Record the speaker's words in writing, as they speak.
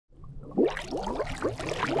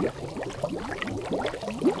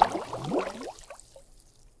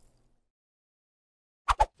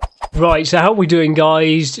Right, so how are we doing,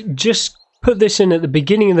 guys? Just put this in at the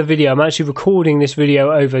beginning of the video. I'm actually recording this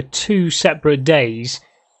video over 2 separate days.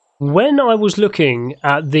 When I was looking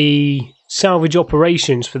at the salvage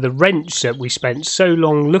operations for the wrench that we spent so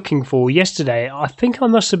long looking for yesterday, I think I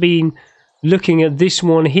must have been looking at this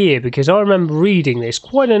one here, because I remember reading this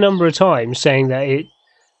quite a number of times saying that it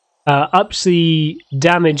ups the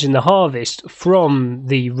damage and the harvest from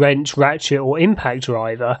the wrench, ratchet or impact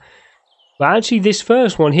driver. But actually this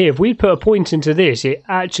first one here, if we put a point into this, it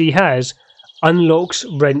actually has unlocks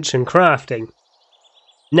wrench and crafting.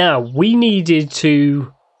 Now, we needed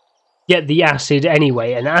to get the acid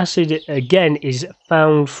anyway, and acid again is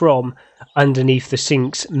found from underneath the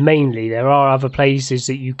sinks mainly. There are other places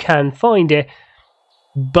that you can find it,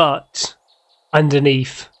 but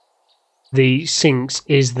underneath the sinks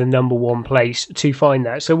is the #1 place to find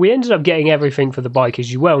that. So we ended up getting everything for the bike,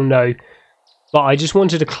 as you well know. But I just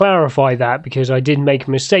wanted to clarify that, because I did make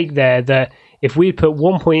a mistake there, that if we put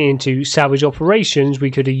 1 point into salvage operations, we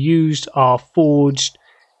could have used our forged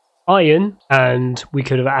iron and we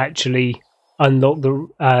could have actually unlocked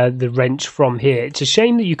the wrench from here. It's a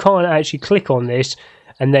shame that you can't actually click on this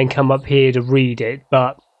and then come up here to read it,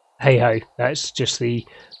 but hey ho, that's just the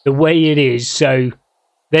way it is. So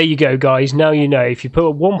there you go, guys. Now you know, if you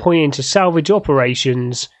put 1 point into salvage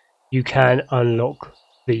operations, you can unlock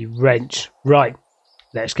the wrench. Right,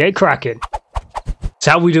 let's get cracking.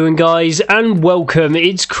 So how we doing, guys, and welcome.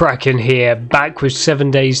 It's Kraken here, back with 7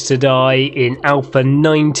 Days to Die in Alpha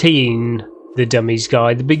 19, the Dummies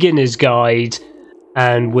guide, the beginner's guide,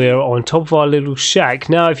 and we're on top of our little shack.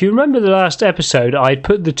 Now, if you remember the last episode, I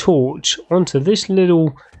put the torch onto this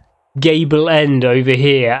little gable end over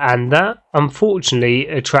here, and that unfortunately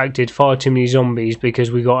attracted far too many zombies, because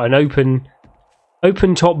we got an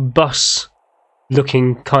open top bus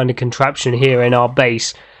looking kind of contraption here in our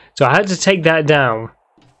base. So I had to take that down,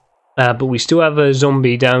 but we still have a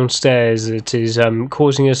zombie downstairs that is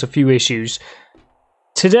causing us a few issues.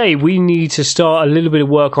 Today we need to start a little bit of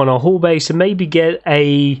work on our hall base and maybe get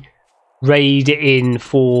a raid in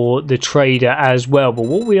for the trader as well. But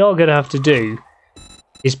what we are going to have to do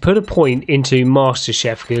is put a point into Master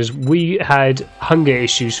Chef, because we had hunger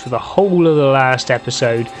issues for the whole of the last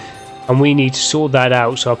episode, and we need to sort that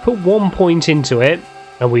out. So I put 1 point into it,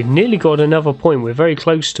 and we've nearly got another point. We're very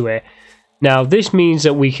close to it. Now this means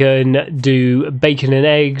that we can do bacon and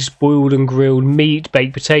eggs, boiled and grilled meat,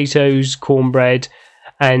 baked potatoes, cornbread,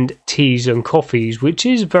 and teas and coffees, which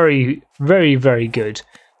is very, very, very good.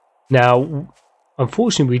 Now,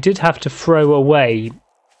 unfortunately, we did have to throw away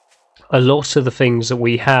a lot of the things that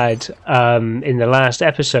we had in the last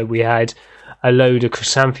episode. We had a load of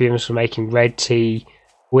chrysanthemums for making red tea.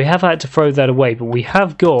 We have had to throw that away, but we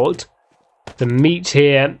have got the meat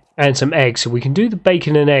here and some eggs, so we can do the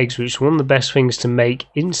bacon and eggs, which is one of the best things to make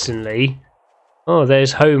instantly. Oh,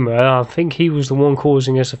 there's Homer. I think he was the one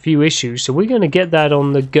causing us a few issues, so we're going to get that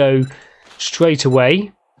on the go straight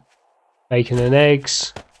away. Bacon and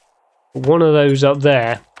eggs. One of those up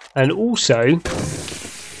there. And also,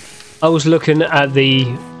 I was looking at the,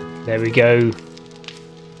 there we go,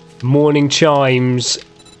 morning chimes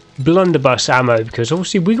blunderbuss ammo, because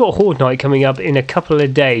obviously we got Horde Night coming up in a couple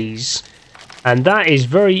of days, and that is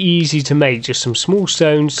very easy to make. Just some small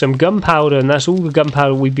stones, some gunpowder, and that's all the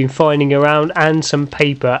gunpowder we've been finding around, and some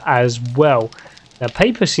paper as well. Now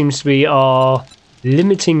paper seems to be our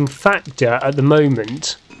limiting factor at the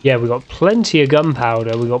moment. Yeah, we've got plenty of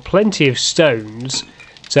gunpowder, we've got plenty of stones,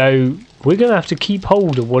 so we're going to have to keep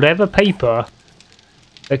hold of whatever paper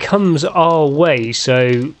that comes our way.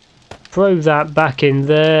 So throw that back in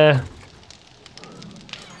there,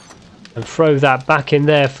 and throw that back in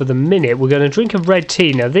there for the minute. We're going to drink a red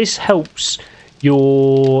tea. Now this helps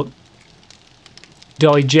your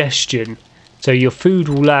digestion, so your food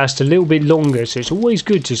will last a little bit longer, so it's always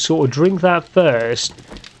good to sort of drink that first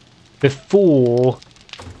before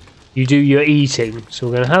you do your eating. So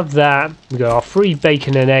we're going to have that. We've got our 3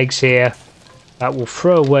 bacon and eggs here. That will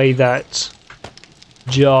throw away that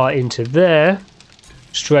jar into there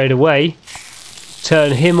straight away.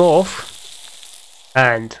 Turn him off,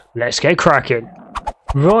 and let's get cracking.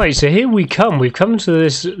 Right, so here we come. We've come to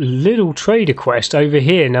this little trader quest over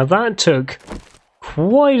here. Now that took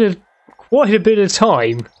quite a bit of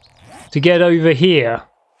time to get over here.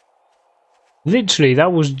 Literally,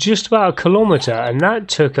 that was just about a kilometre, and that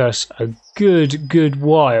took us a good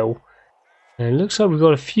while. And it looks like we've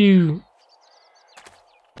got a few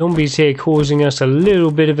zombies here causing us a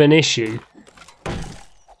little bit of an issue.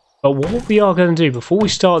 But what we are going to do before we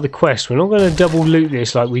start the quest, we're not going to double loot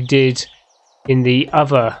this like we did in the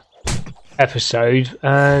other episode.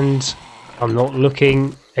 And I'm not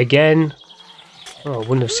looking again. Oh, I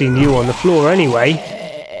wouldn't have seen you on the floor anyway.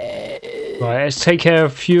 Right, let's take care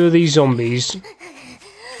of a few of these zombies.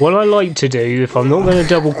 What I like to do, if I'm not going to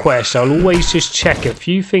double quest, I'll always just check a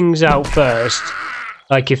few things out first.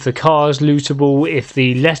 Like if the car's lootable, if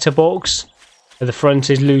the letterbox at the front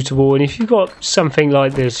is lootable, and if you've got something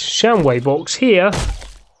like this Shamway box here,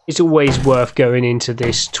 it's always worth going into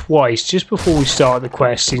this twice just before we start the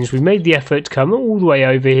quest, since we made the effort to come all the way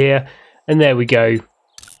over here. And there we go.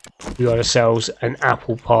 We got ourselves an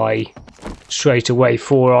apple pie straight away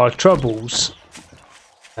for our troubles.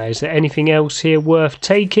 Is there anything else here worth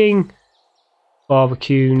taking?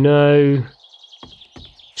 Barbecue, no.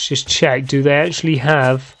 Let's just check. Do they actually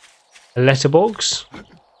have a letterbox?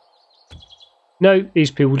 No, these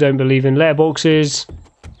people don't believe in letterboxes.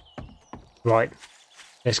 Right.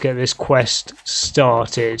 Let's get this quest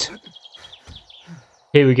started.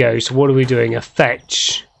 Here we go. So what are we doing? A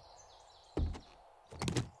fetch.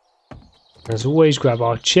 As always, grab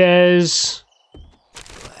our chairs.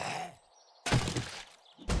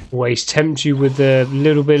 Always tempt you with a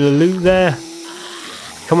little bit of loot there.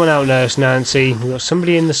 Come on out, Nurse Nancy. We've got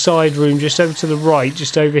somebody in the side room just over to the right,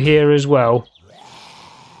 just over here as well.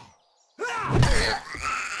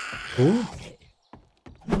 Ooh.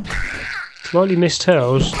 Slightly missed her. I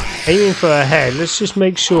was aiming for her head. Let's just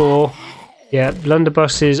make sure. Yeah,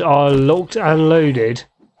 blunderbusses are locked and loaded.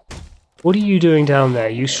 What are you doing down there?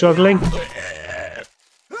 You struggling?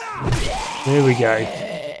 There we go.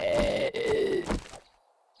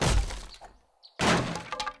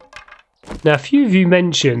 Now, a few of you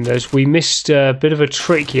mentioned that we missed a bit of a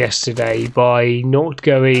trick yesterday by not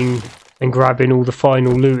going and grabbing all the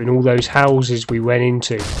final loot in all those houses we went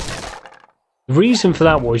into. The reason for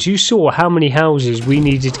that was you saw how many houses we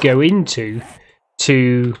needed to go into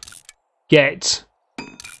to get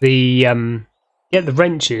the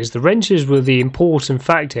wrenches. The wrenches were the important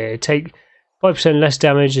factor here. Take 5% less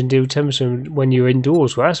damage and deal 10% when you're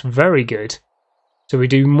indoors. Well, that's very good. So we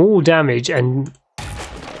do more damage and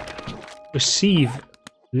receive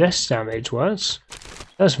less damage. Well,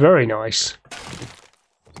 that's very nice.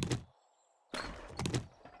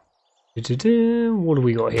 What do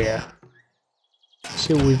we got here?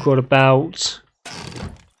 So we've got about...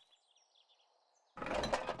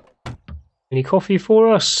 Any coffee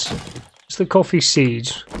for us? It's the coffee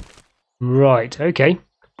seeds. Right, okay.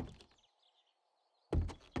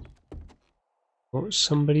 Got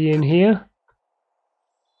somebody in here?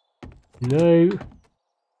 No.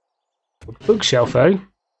 Bookshelf though.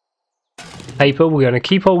 Paper, we're going to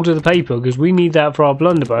keep hold of the paper because we need that for our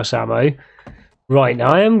blunderbuss ammo. Right,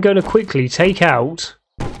 now I am going to quickly take out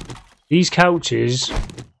these couches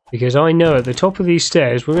because I know at the top of these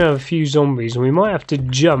stairs we're going to have a few zombies and we might have to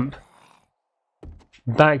jump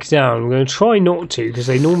back down. We're going to try not to because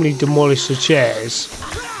they normally demolish the chairs.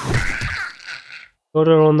 Got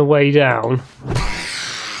her on the way down.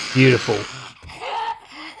 Beautiful.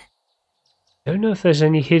 Don't know if there's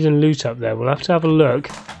any hidden loot up there. We'll have to have a look.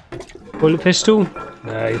 Bullet pistol?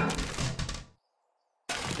 No.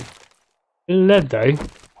 Lead though.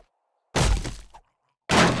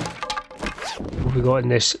 What have we got in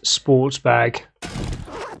this sports bag?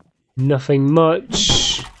 Nothing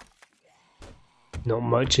much. Not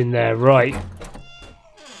much in there, right.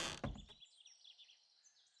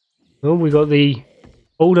 Oh, we got the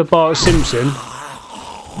older Bart Simpson.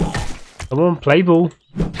 Come on, play ball.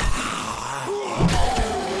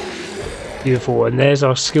 Beautiful, and there's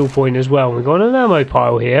our skill point as well. We've got an ammo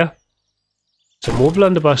pile here. Some more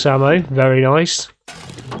blunderbuss ammo, very nice.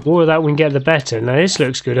 More of that we can get the better. Now this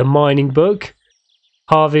looks good, a mining book.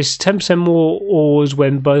 Harvest 10% more ores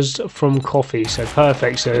when buzzed from coffee, so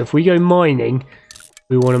perfect. So if we go mining,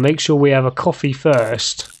 we want to make sure we have a coffee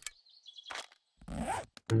first.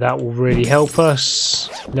 And that will really help us.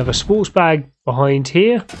 Another sports bag behind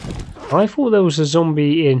here. I thought there was a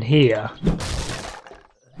zombie in here.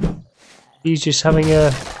 He's just having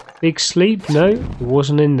a big sleep. No, he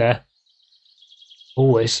wasn't in there.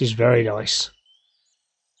 Oh, this is very nice.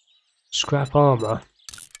 Scrap armor.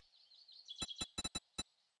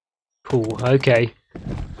 Cool, okay.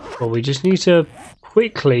 Well, we just need to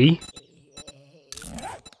quickly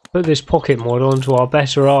put this pocket mod onto our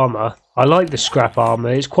better armor. I like the scrap armor.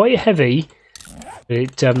 It's quite heavy, but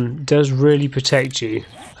it does really protect you.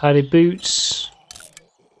 Padded boots.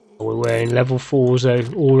 Oh, we're wearing level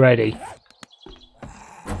 4s already.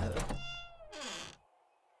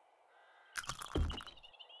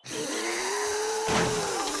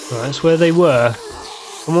 Right, that's where they were.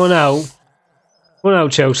 Come on out. Come on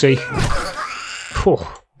out, Chelsea. Whew.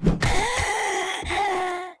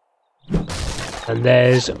 And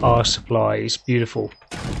there's our supplies. Beautiful.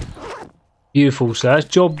 Beautiful, so that's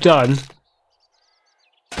job done.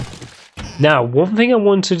 Now, one thing I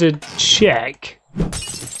wanted to check,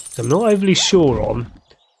 I'm not overly sure on,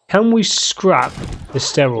 can we scrap the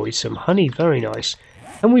steroids? Some honey, very nice.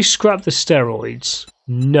 Can we scrap the steroids?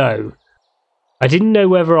 No. I didn't know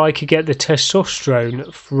whether I could get the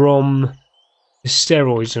testosterone from the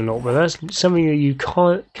steroids or not, but that's something that you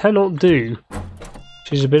cannot do,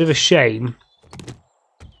 which is a bit of a shame.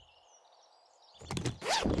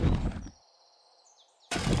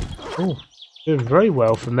 Oh, doing very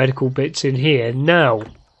well for medical bits in here. Now,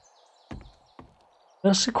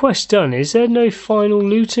 that's the quest done. Is there no final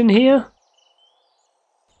loot in here?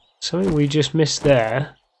 Something we just missed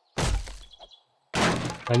there.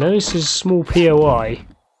 I know this is a small POI.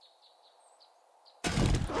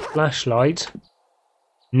 Flashlight.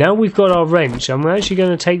 Now we've got our wrench. I'm actually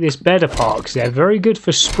going to take this bed apart because they're very good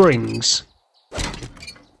for springs.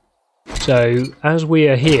 So, as we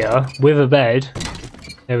are here with a bed,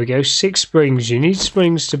 there we go, 6 springs. You need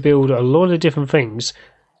springs to build a lot of different things.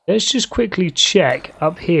 Let's just quickly check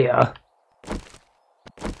up here.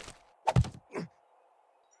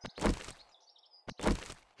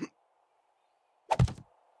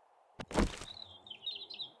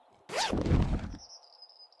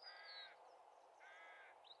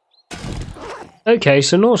 Okay,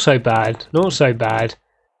 so not so bad, not so bad.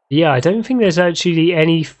 Yeah, I don't think there's actually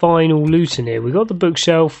any final loot in here. We got the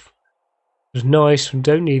bookshelf. It was nice. We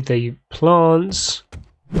don't need the plants.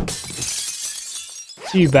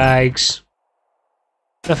 Few bags.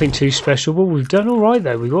 Nothing too special, but we've done alright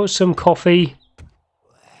though. We got some coffee.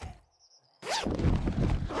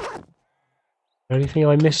 Anything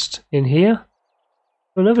I missed in here?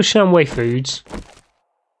 Another Shamway foods.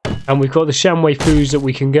 And we've got the Shamway foods that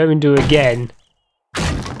we can go and do again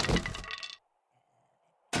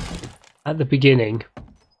at the beginning.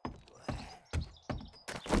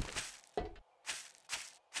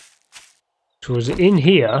 Which was in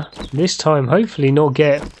here. This time hopefully not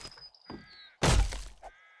get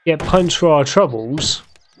punched for our troubles.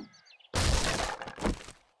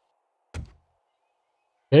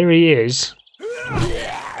 There he is.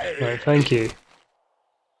 Right, thank you.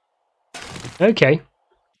 Okay.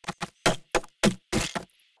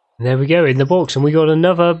 And there we go in the box, and we got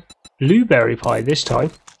another blueberry pie this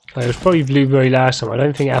time. It was probably blueberry last time. I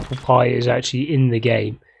don't think apple pie is actually in the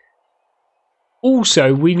game.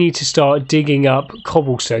 Also, we need to start digging up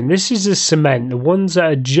cobblestone. This is the cement. The ones that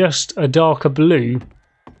are just a darker blue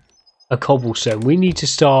are cobblestone. We need to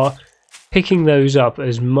start picking those up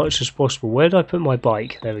as much as possible. Where did I put my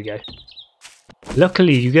bike? There we go.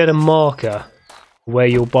 Luckily, you get a marker where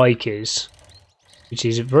your bike is, which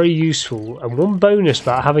is very useful. And one bonus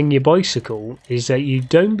about having your bicycle is that you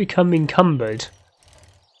don't become encumbered.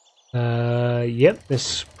 Yep,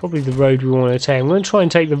 that's probably the road we want to take. I'm going to try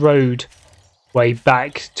and take the road way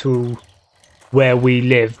back to where we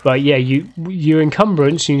live. But yeah, your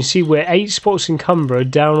encumbrance, you can see we're 8 spots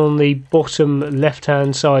encumbered down on the bottom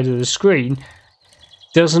left-hand side of the screen.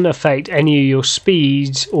 Doesn't affect any of your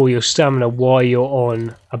speeds or your stamina while you're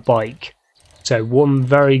on a bike. So one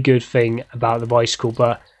very good thing about the bicycle.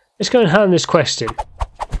 But let's go and hand this quest in.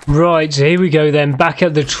 Right, so here we go then, back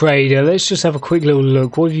at the trader. Let's just have a quick little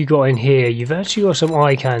look. What have you got in here? You've actually got some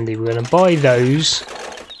eye candy. We're going to buy those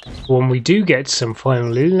when we do get some final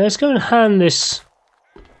loot. Let's go and hand this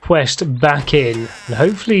quest back in. And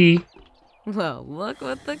hopefully... Well, look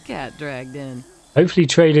what the cat dragged in. Hopefully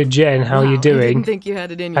Trader Jen, how you doing? I didn't think you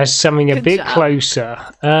had it in you. Has something a Good bit job. closer.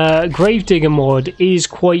 Gravedigger mod is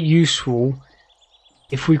quite useful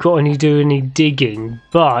if we've got do any digging,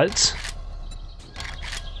 but...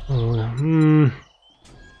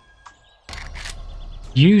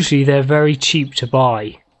 usually they're very cheap to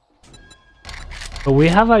buy, but we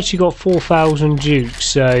have actually got 4,000 dukes,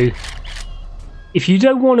 so if you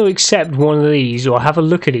don't want to accept one of these or have a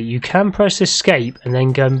look at it, you can press escape and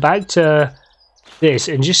then go back to this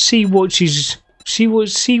and just see what she's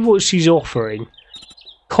offering.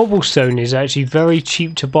 Cobblestone is actually very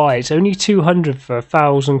cheap to buy. It's only 200 for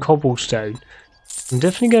 1,000 cobblestone. I'm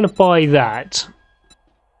definitely going to buy that.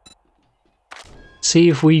 See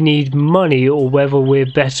if we need money or whether we're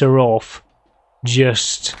better off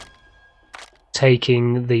just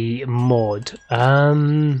taking the mod.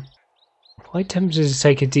 Quite tempted to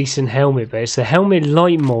take a decent helmet, but it's the helmet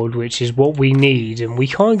light mod which is what we need, and we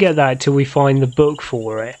can't get that till we find the book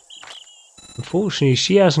for it. Unfortunately,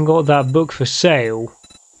 she hasn't got that book for sale.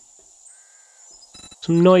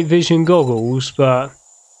 Some night vision goggles, but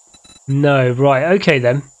no. Right, okay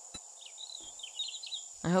then.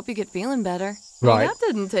 I hope you get feeling better. Right. Hey, that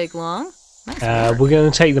didn't take long. Nice We're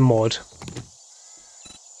going to take the mod.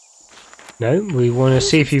 No, we want to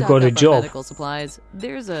see if you've got a job. Medical supplies.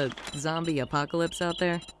 There's a zombie apocalypse out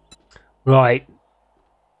there. Right.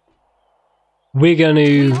 We're going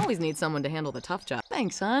We to... always need someone to handle the tough job.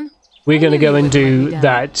 Thanks, son. We're going to go and do down.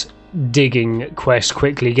 that digging quest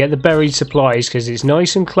quickly. Get the buried supplies because it's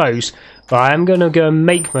nice and close. But I am going to go and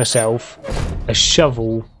make myself a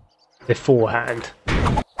shovel beforehand.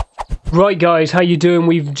 Right guys, how you doing?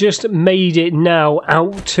 We've just made it now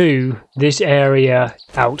out to this area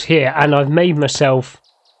out here. And I've made myself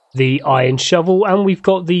the iron shovel. And we've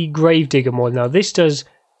got the gravedigger mod. Now this does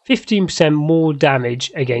 15% more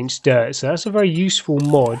damage against dirt. So that's a very useful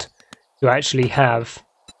mod to actually have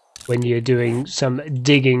when you're doing some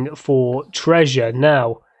digging for treasure.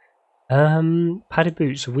 Now, padded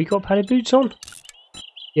boots. Have we got padded boots on?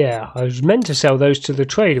 Yeah, I was meant to sell those to the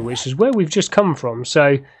trader, which is where we've just come from.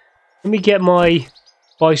 So let me get my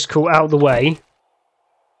bicycle out of the way.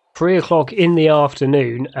 3 o'clock in the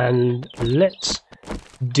afternoon, and let's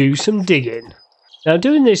do some digging. Now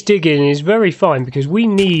doing this digging is very fine because we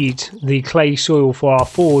need the clay soil for our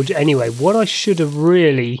forge anyway. What I should have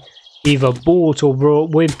really either bought or brought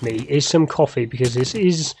with me is some coffee, because this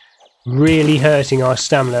is really hurting our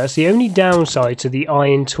stamina. That's the only downside to the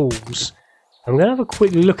iron tools. I'm going to have a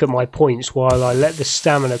quick look at my points while I let the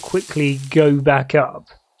stamina quickly go back up.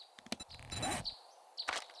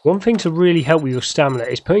 One thing to really help with your stamina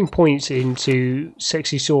is putting points into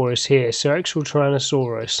Sexysaurus here, Cerexal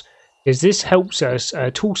Tyrannosaurus, because this helps us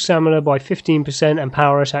tool stamina by 15% and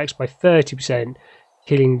power attacks by 30%.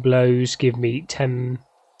 Killing blows give me 10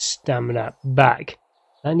 stamina back.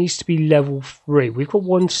 That needs to be level 3. We've got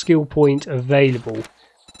 1 skill point available.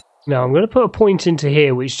 Now I'm going to put a point into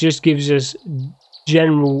here which just gives us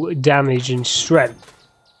general damage and strength.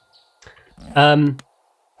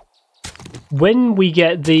 When we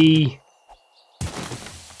get the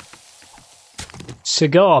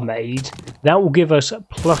cigar made, that will give us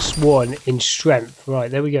 +1 in strength.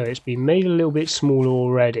 Right, there we go. It's been made a little bit smaller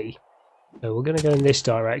already. So we're going to go in this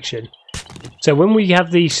direction. So when we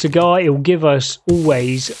have the cigar, it will give us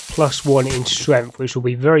always +1 in strength, which will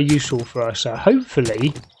be very useful for us. So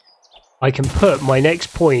hopefully I can put my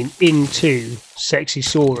next point into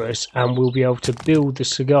Sexysaurus and we'll be able to build the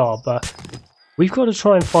cigar. But we've got to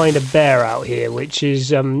try and find a bear out here, which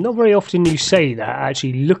is not very often you say that,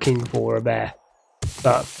 actually looking for a bear.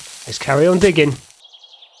 But let's carry on digging.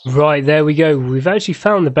 Right, there we go. We've actually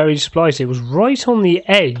found the buried supplies. It was right on the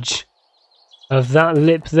edge of that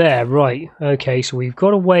lip there. Right, okay, so we've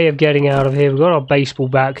got a way of getting out of here. We've got our baseball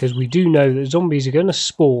bat because we do know that zombies are going to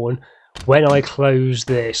spawn when I close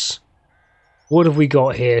this. What have we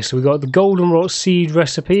got here? So we've got the goldenrod seed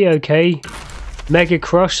recipe, okay. Mega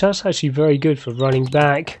crush, that's actually very good for running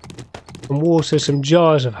back. And water, some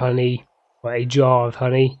jars of honey. Well, a jar of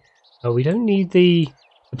honey. Oh, we don't need the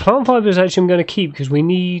plant fibers. Actually I'm going to keep because we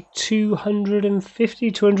need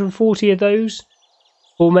 240 of those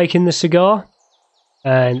for making the cigar.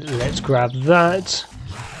 And let's grab that.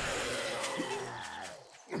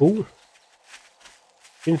 Oh,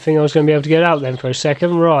 didn't think I was going to be able to get out then for a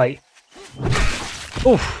second. Right.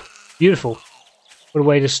 Oh, beautiful. What a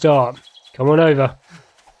way to start. Come on over.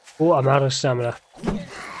 Oh, I'm out of stamina.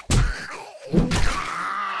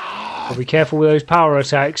 I'll be careful with those power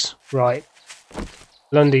attacks. Right.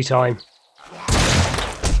 Lundy time.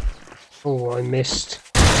 Oh, I missed.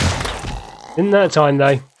 In that time,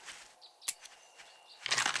 though.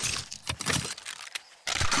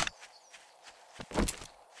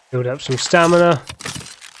 Build up some stamina.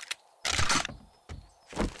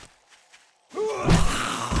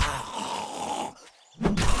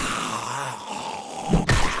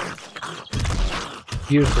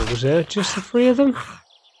 Beautiful. Was there just the 3 of them?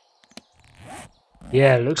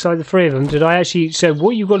 Yeah, looks like the 3 of them. Did I actually... So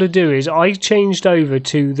what you've got to do is I changed over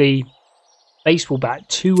to the baseball bat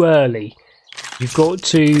too early. You've got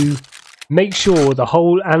to make sure the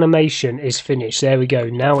whole animation is finished. There we go.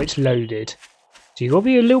 Now it's loaded. So you've got to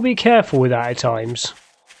be a little bit careful with that at times.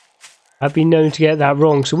 I've been known to get that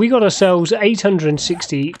wrong. So we got ourselves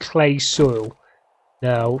 860 clay soil.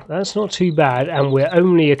 Now, that's not too bad. And we're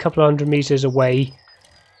only a couple of 100 meters away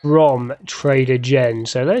from Trader Jen.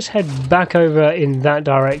 So let's head back over in that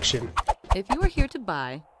direction. If you are here to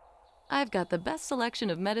buy, I've got the best selection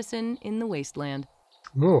of medicine in the wasteland.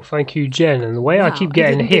 Oh, thank you, Jen. And the way Wow, I keep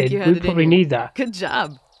getting hit, we probably need that. Good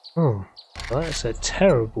job. Oh, that's a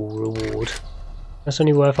terrible reward. That's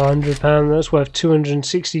only worth £100. That's worth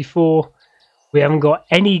 264. We haven't got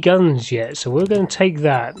any guns yet, so we're going to take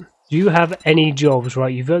that. Do you have any jobs?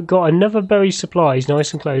 Right, you've got another berry supplies,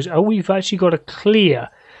 nice and close. Oh, we've actually got a clear.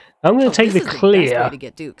 I'm going to take the clear. This is the best way to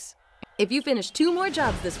get dukes. If you finish 2 more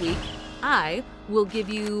jobs this week, I will give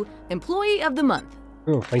you Employee of the Month.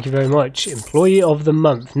 Oh, thank you very much. Employee of the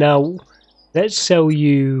Month. Now, let's sell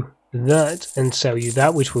you that and sell you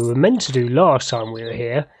that, which we were meant to do last time we were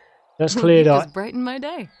here. That's cleared our brightened my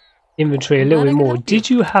day. Inventory a little bit more. Did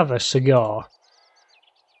you have a cigar?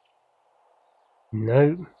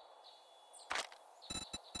 No.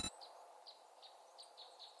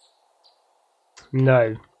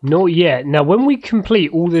 No, not yet. Now, when we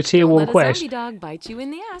complete all the tier 1 quests, zombie dog bite you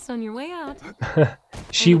in the ass on your way out.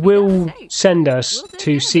 she will send us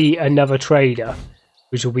to see another trader,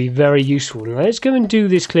 which will be very useful. Now, let's go and do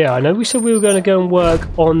this clear. I know we said we were going to go and work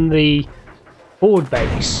on the horde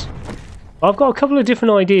base. I've got a couple of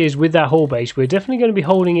different ideas with that horde base. We're definitely going to be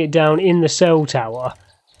holding it down in the cell tower.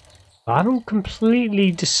 I haven't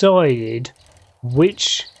completely decided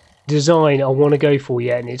which design I want to go for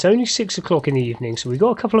yet, and it's only 6 o'clock in the evening, so we've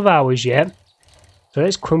got a couple of hours yet. So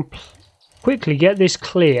let's quickly get this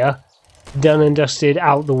clear, done and dusted,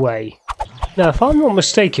 out the way. Now, if I'm not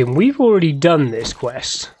mistaken, we've already done this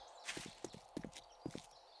quest.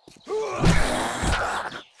 Right,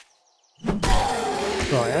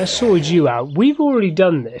 I sorted you out. We've already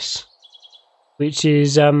done this, which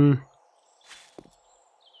is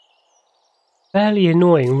fairly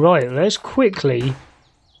annoying. Right, let's quickly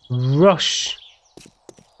rush.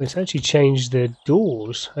 Let's actually change the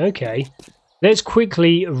doors. Okay, let's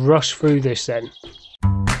quickly rush through this then.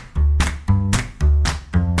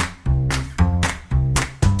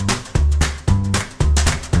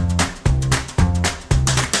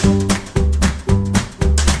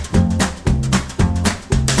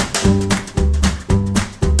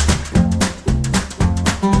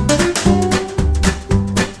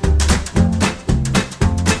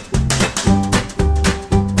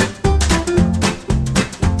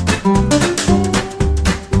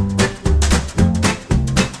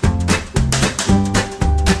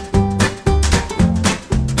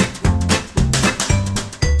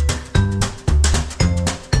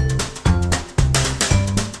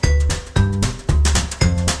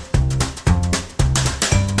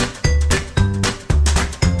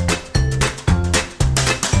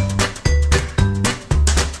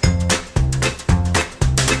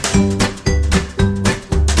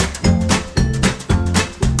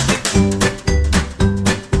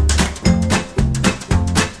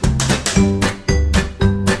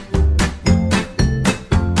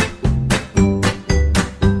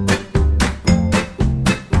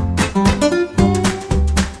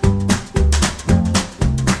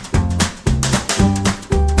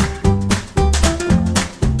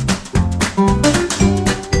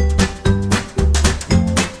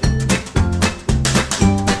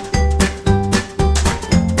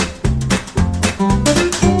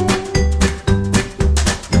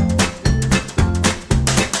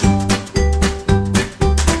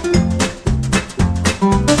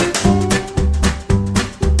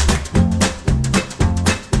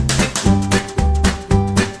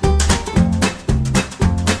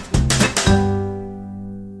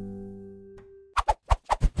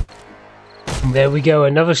 There we go,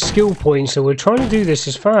 another skill point. So we're trying to do this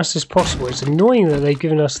as fast as possible. It's annoying that they've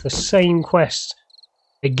given us the same quest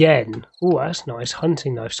again. Oh, that's nice.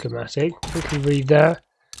 Hunting knife schematic. Quickly read that.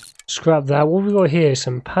 Scrap that. What have we got here?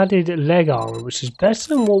 Some padded leg armor, which is better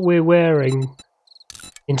than what we're wearing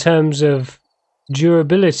in terms of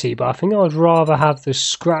durability, but I think I'd rather have the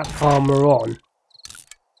scrap armor on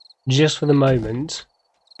just for the moment.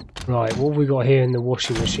 Right, what have we got here in the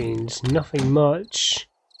washing machines? Nothing much.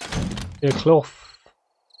 A cloth.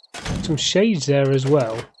 Some shades there as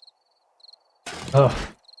well.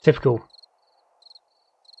 Oh, typical.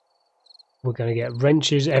 We're going to get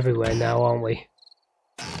wrenches everywhere now, aren't we?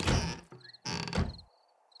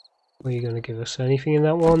 Are you going to give us anything in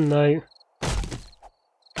that one? No.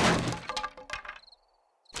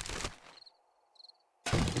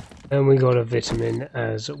 And we got a vitamin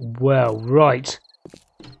as well. Right.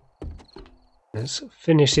 Let's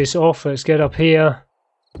finish this off. Let's get up here.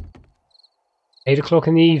 8 o'clock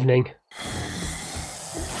in the evening.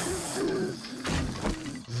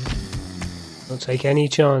 Don't take any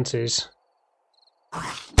chances.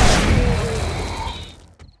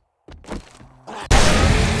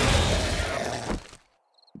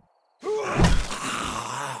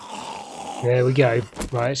 There we go.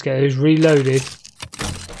 Right, let's get those reloaded.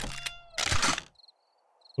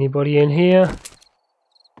 Anybody in here?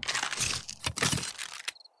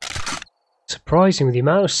 Surprising with the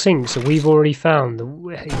amount of sinks that we've already found.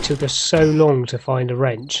 It took us so long to find a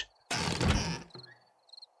wrench.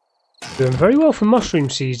 Doing very well for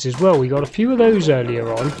mushroom seeds as well. We got a few of those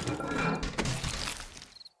earlier on,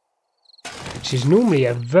 which is normally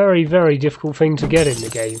a very, very difficult thing to get in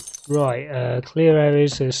the game. Right, clear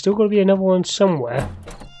areas. There's still got to be another one somewhere.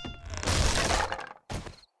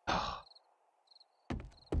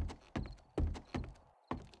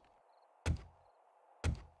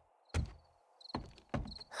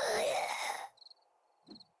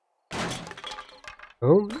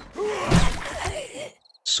 Oh,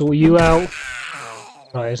 sort you out.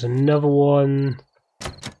 Right, there's another one.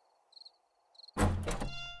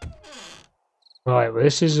 Right, well,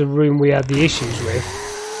 this is the room we had the issues with.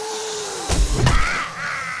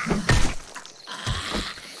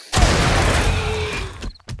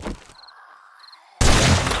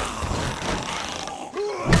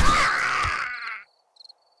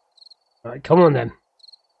 Right, come on then.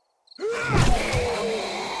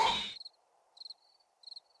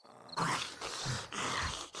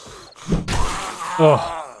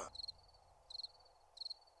 Oh.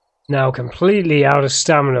 Now completely out of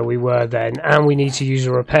stamina we were then, and we need to use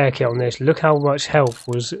a repair kit on this. Look how much health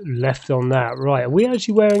was left on that. Right, are we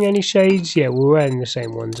actually wearing any shades? Yeah, we're wearing the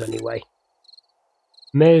same ones anyway.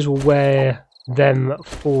 May as well wear them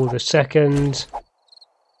for the second.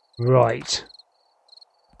 Right.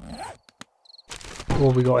 What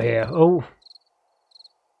have we got here? Oh.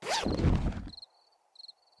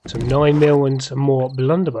 Some 9mm and some more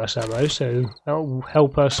blunderbuss ammo, so that will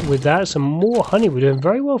help us with that. Some more honey. We're doing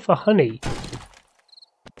very well for honey.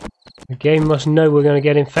 The game must know we're going to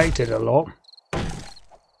get infected a lot.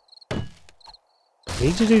 I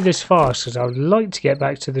need to do this fast because I would like to get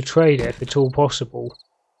back to the trader if at all possible.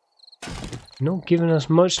 Not giving us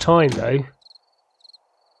much time though.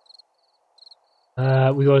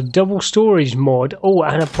 We got a double storage mod. Oh,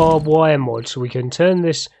 and a barbed wire mod, so we can turn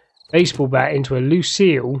this baseball bat into a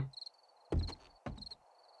Lucille.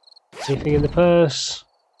 Anything in the purse?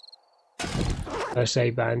 First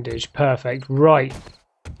aid bandage. Perfect. Right.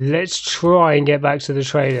 Let's try and get back to the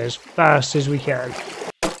trader as fast as we can.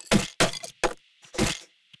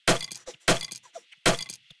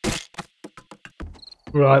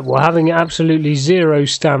 Right, well, having absolutely zero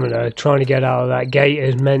stamina trying to get out of that gate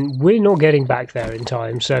has meant we're not getting back there in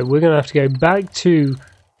time. So we're going to have to go back to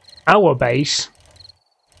our base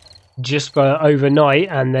just for overnight,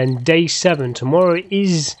 and then day 7 tomorrow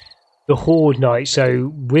is the horde night,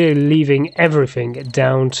 so we're leaving everything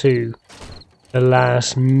down to the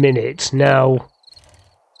last minute. Now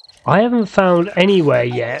I haven't found anywhere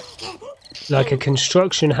yet like a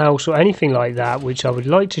construction house or anything like that, which I would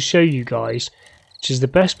like to show you guys, which is the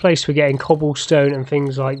best place for getting cobblestone and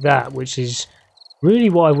things like that, which is really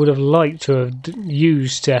what I would have liked to have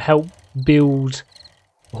used to help build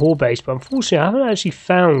horde base, but unfortunately I haven't actually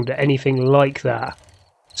found anything like that.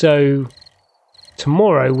 So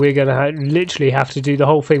tomorrow we're going to literally have to do the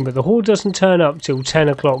whole thing, but the horde doesn't turn up till 10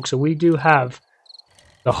 o'clock, so we do have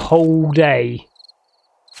the whole day.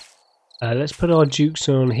 Let's put our jukes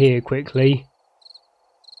on here quickly.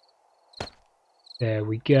 There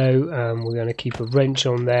we go, and we're going to keep a wrench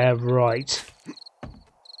on there. Right,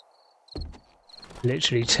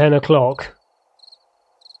 literally 10 o'clock.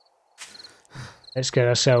 Let's get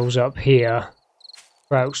ourselves up here,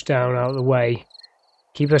 crouch down out of the way,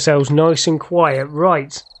 keep ourselves nice and quiet.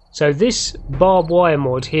 Right, so this barbed wire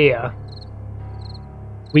mod here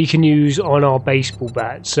we can use on our baseball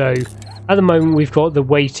bat. So at the moment we've got the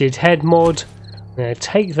weighted head mod. I'm going to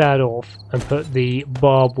take that off and put the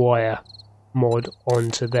barbed wire mod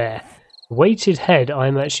onto there. The weighted head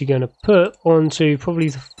I'm actually going to put onto probably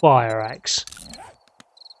the fire axe.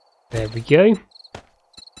 There we go.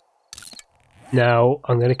 Now,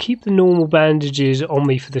 I'm going to keep the normal bandages on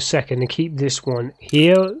me for the second and keep this one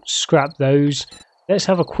here. Scrap those. Let's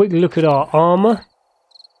have a quick look at our armour.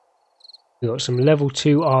 We've got some level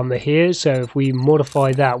 2 armour here, so if we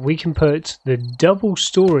modify that, we can put the double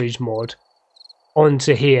storage mod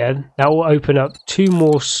onto here. That will open up 2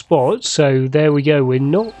 more spots, so there we go. We're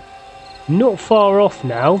not far off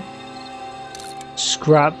now.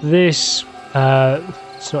 Scrap this.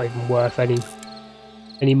 It's not even worth any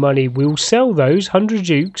money. We'll sell those 100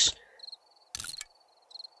 jukes,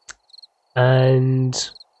 and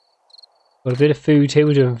got a bit of food here.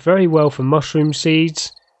 We're doing very well for mushroom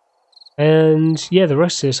seeds, and yeah, the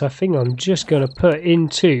rest of this I think I'm just going to put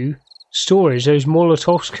into storage. Those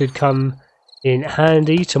Molotovs could come in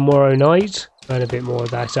handy tomorrow night. Burn a bit more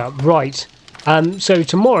of that up. Right, so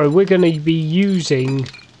tomorrow we're going to be using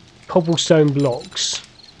cobblestone blocks.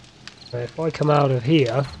 So if I come out of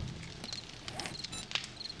here,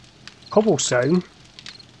 cobblestone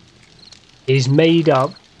is made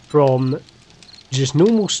up from just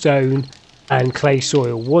normal stone and clay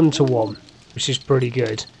soil 1-to-1, which is pretty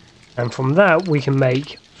good. And from that we can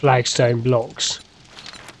make flagstone blocks.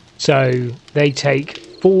 So they take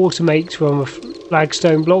 4 to make from a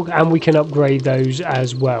flagstone block, and we can upgrade those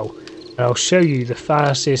as well. And I'll show you the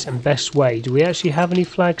fastest and best way. Do we actually have any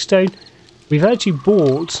flagstone? We've actually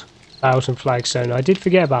bought 1,000 flagstone. I did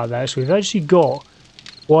forget about that. So we've actually got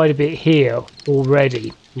quite a bit here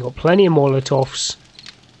already. We've got plenty of Molotovs.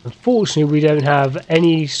 Unfortunately, we don't have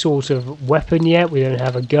any sort of weapon yet. We don't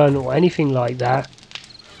have a gun or anything like that.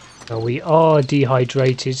 Now we are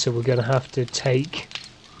dehydrated, so we're going to have to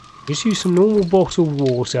just use some normal bottled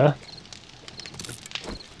water.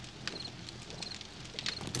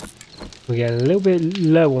 We're getting a little bit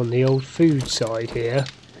low on the old food side here.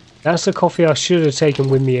 That's the coffee I should have taken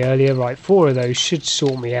with me earlier. Right, 4 of those should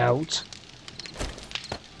sort me out.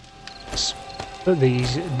 Let's put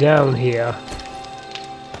these down here.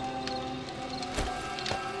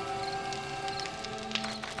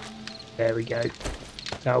 There we go.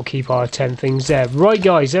 That'll keep our 10 things there. Right,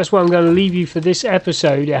 guys, that's where I'm going to leave you for this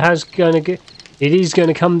episode. It is going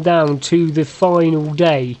to come down to the final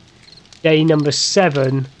day, day number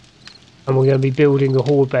 7, and we're going to be building a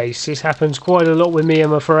horde base. This happens quite a lot with me,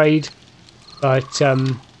 I'm afraid, but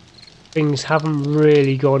things haven't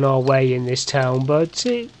really gone our way in this town. But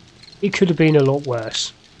it could have been a lot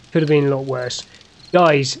worse. Could have been a lot worse.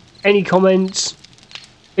 Guys, any comments?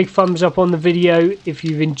 Big thumbs up on the video if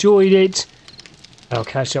you've enjoyed it. I'll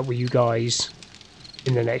catch up with you guys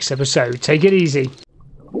in the next episode. Take it easy.